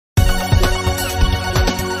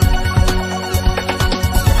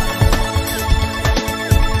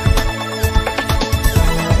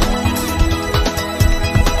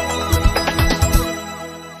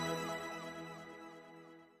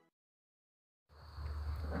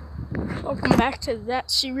Welcome back to That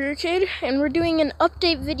Subaru Kid, and we're doing an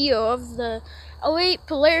update video of the 08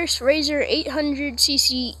 Polaris Razor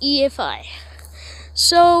 800cc EFI.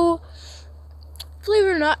 So, believe it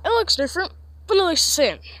or not, it looks different, but it looks the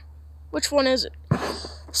same. Which one is it?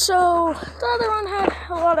 So, the other one had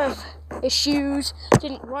a lot of issues,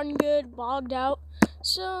 didn't run good, bogged out.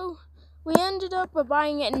 So, we ended up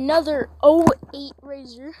buying another 08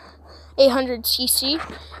 Razor 800cc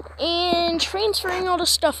and transferring all the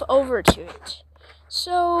stuff over to it.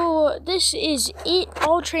 So this is it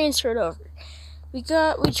all transferred over. We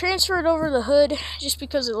transferred over the hood just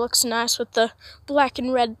because it looks nice with the black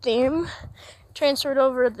and red theme. Transferred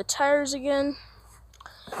over the tires again.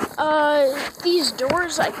 These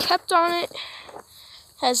doors I kept on it.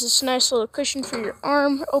 Has this nice little cushion for your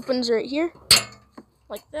arm. Opens right here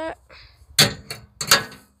like that.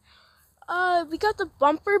 We got the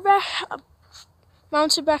bumper back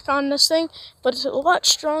mounted back on this thing, but it's a lot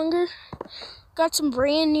stronger. Got some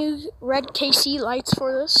brand new red KC lights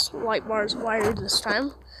for this. Light bar's wired this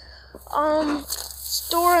time.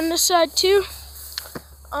 Door on this side too.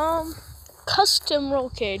 Custom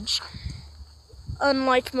roll cage.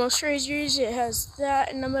 Unlike most Razors, it has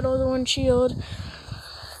that in the middle of the windshield.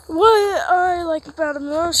 What I like about it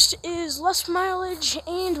most is less mileage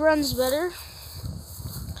and runs better.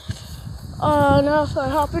 Now if I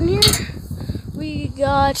hop in here, we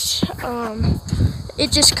got,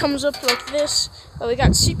 it just comes up like this, but we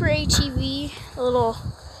got Super ATV, little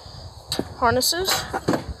harnesses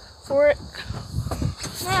for it.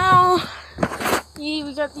 Now,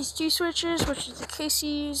 we got these two switches, which is the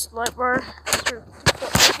KC's, light bar,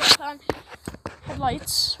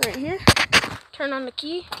 headlights right here. Turn on the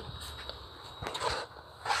key.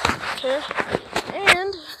 Okay,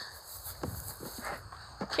 and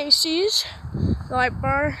KC's, light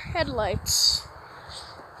bar, headlights.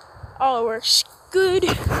 All works good.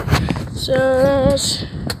 So let's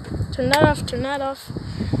turn that off, turn that off,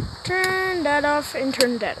 turn that off, and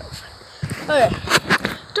turn that off. Okay.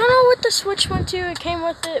 Don't know what the switch went to. It came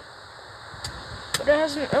with it, but it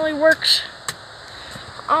hasn't really worked.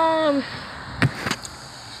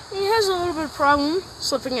 It has a little bit of problem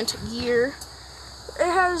slipping into gear. It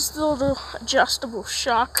has the little adjustable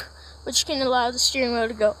shock, which can allow the steering wheel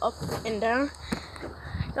to go up and down.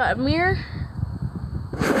 Got a mirror.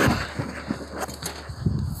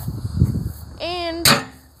 And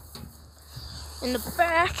in the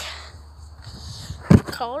back,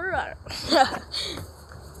 Colorado.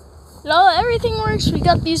 No, everything works. We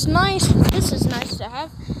got these nice, this is nice to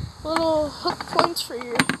have, little hook points for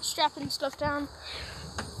your strapping stuff down.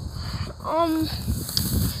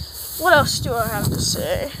 What else do I have to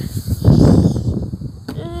say?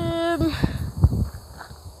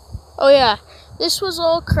 Oh yeah, this was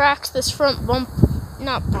all cracked, this front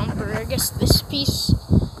not bumper, I guess this piece.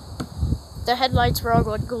 The headlights were all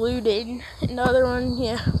like glued in, and the other one,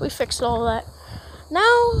 yeah, we fixed all that.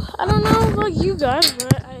 Now, I don't know about you guys,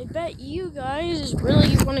 but I bet you guys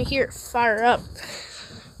really want to hear it fire up.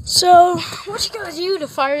 So, what you gotta do to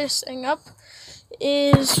fire this thing up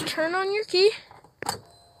is turn on your key.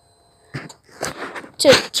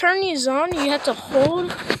 To turn these on, you have to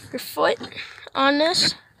hold your foot on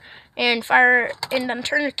this and fire, and then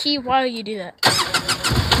turn the key while you do that.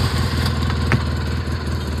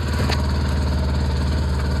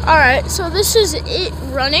 Alright, so this is it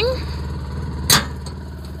running.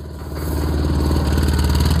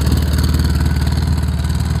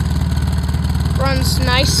 Runs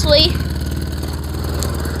nicely.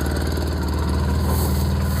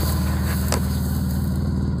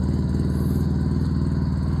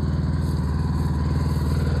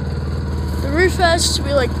 The roof has to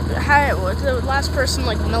be like the last person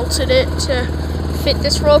like melted it to fit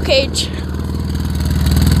this roll cage.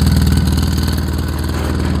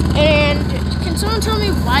 And can someone tell me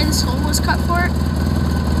why this hole was cut for it?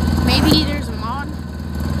 Maybe there's a mod.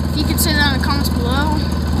 If you could say that in the comments below,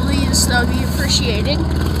 please, that would be appreciated.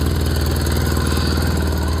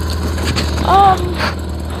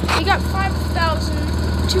 We got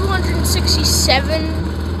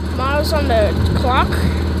 5,267 miles on the clock,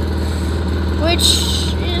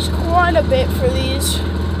 which is quite a bit for these.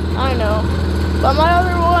 I know. But my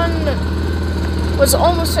other one was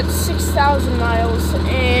almost at 6,000 miles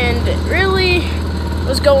and it really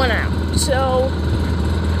was going out. So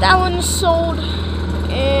that one is sold,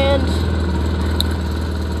 and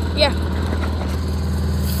yeah.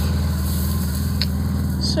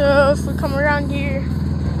 So if we come around here,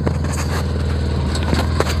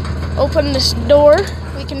 open this door,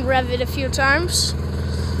 we can rev it a few times.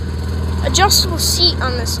 Adjustable seat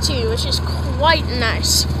on this too, which is quite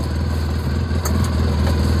nice.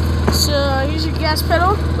 So use your gas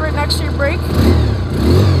pedal right next to your brake.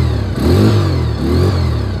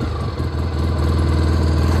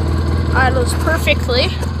 Idles perfectly.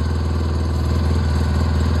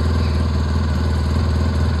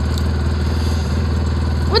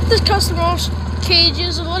 With this custom roll cage,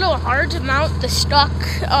 it's a little hard to mount the stock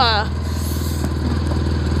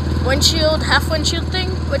windshield, half windshield thing,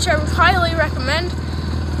 which I would highly recommend.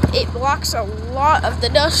 It blocks a lot of the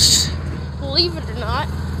dust, believe it or not.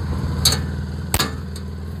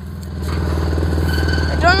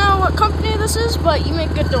 I don't know what company this is, but you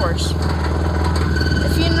make good doors.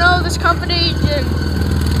 If you know this company, then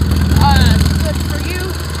good for you.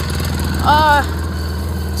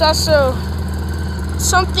 It's also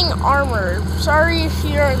something armor. Sorry if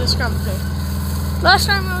you are this company. Last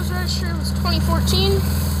time I was registered was 2014.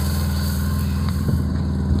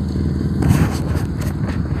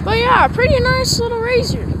 But yeah, pretty nice little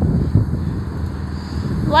razor.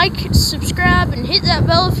 Like, subscribe, and hit that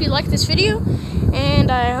bell if you like this video. And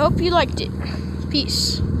I hope you liked it.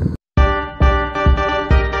 Peace.